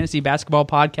RotoWire Fantasy Basketball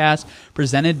Podcast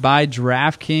presented by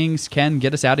DraftKings. Ken,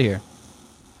 get us out of here.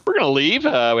 We're going to leave.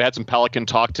 We had some Pelican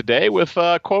talk today with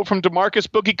a quote from DeMarcus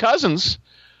Boogie Cousins.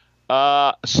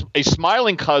 A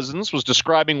smiling Cousins was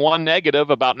describing one negative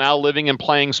about now living and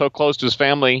playing so close to his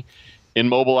family in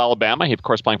Mobile, Alabama. He, of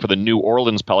course, playing for the New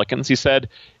Orleans Pelicans. He said,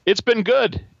 "It's been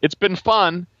good. It's been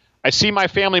fun. I see my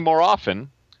family more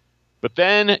often, but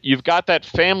then you've got that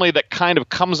family that kind of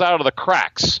comes out of the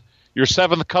cracks. Your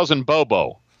seventh cousin,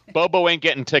 Bobo. Bobo ain't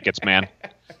getting tickets, man."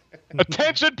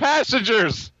 Attention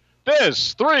passengers!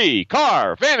 This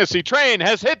 3-car fantasy train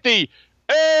has hit the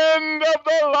end of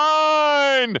the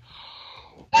line!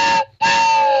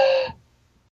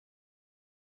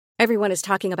 Everyone is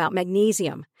talking about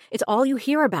magnesium. It's all you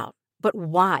hear about. But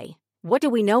why? What do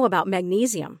we know about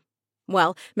magnesium?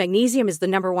 Well, magnesium is the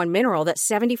 #1 mineral that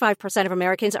 75% of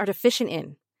Americans are deficient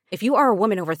in. If you are a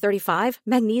woman over 35,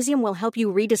 magnesium will help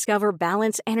you rediscover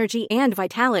balance, energy, and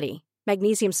vitality.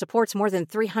 Magnesium supports more than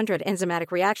 300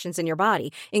 enzymatic reactions in your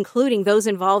body, including those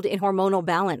involved in hormonal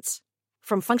balance.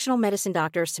 From functional medicine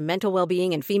doctors to mental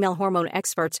well-being and female hormone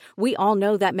experts, we all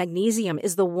know that magnesium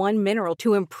is the one mineral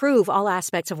to improve all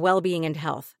aspects of well-being and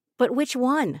health. But which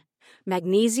one?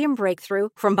 Magnesium Breakthrough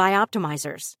from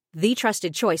Bioptimizers, the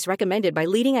trusted choice recommended by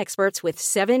leading experts with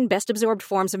 7 best-absorbed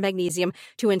forms of magnesium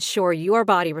to ensure your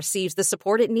body receives the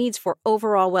support it needs for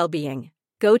overall well-being.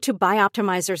 Go to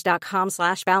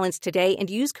bioptimizers.com/balance today and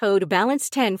use code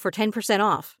BALANCE10 for 10%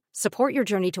 off. Support your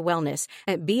journey to wellness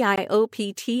at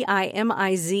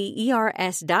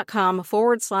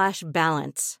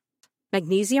bioptimizers.com/balance.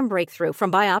 Magnesium Breakthrough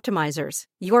from Bioptimizers,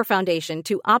 your foundation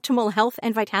to optimal health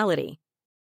and vitality.